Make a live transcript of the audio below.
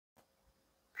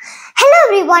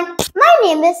everyone, my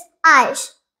name is Aish.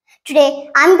 Today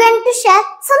I'm going to share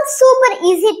some super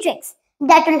easy tricks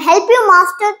that will help you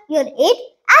master your 8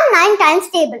 and 9 times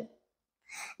table.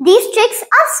 These tricks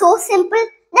are so simple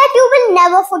that you will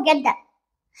never forget them.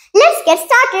 Let's get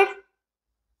started.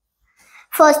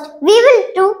 First, we will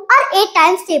do our 8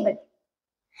 times table.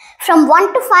 From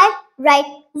 1 to 5, write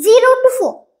 0 to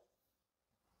 4.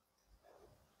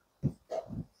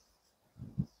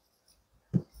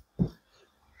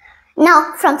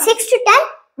 Now, from 6 to 10,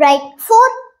 write 4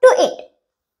 to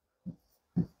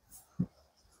 8.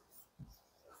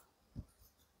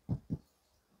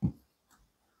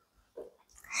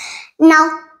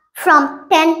 Now, from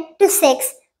 10 to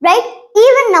 6, write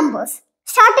even numbers,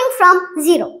 starting from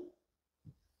 0.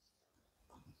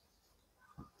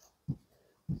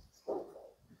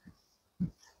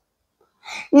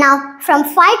 Now, from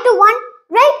 5 to 1,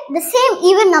 write the same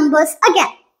even numbers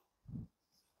again.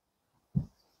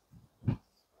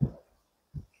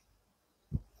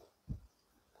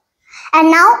 And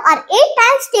now our 8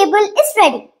 times table is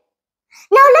ready.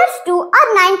 Now let's do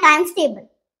our 9 times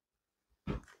table.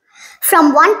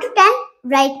 From 1 to 10,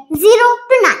 write 0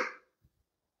 to 9.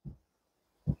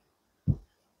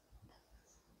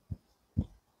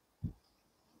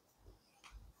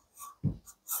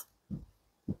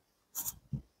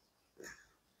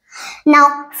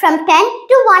 Now from 10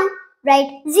 to 1,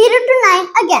 write 0 to 9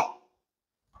 again.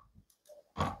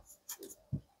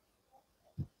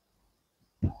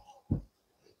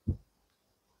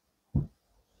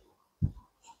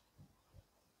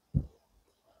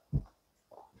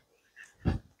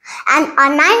 And our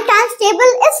 9 times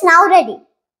table is now ready.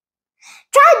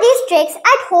 Try these tricks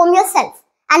at home yourself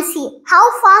and see how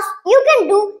fast you can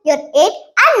do your 8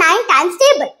 and 9 times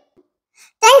table.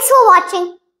 Thanks for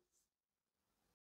watching.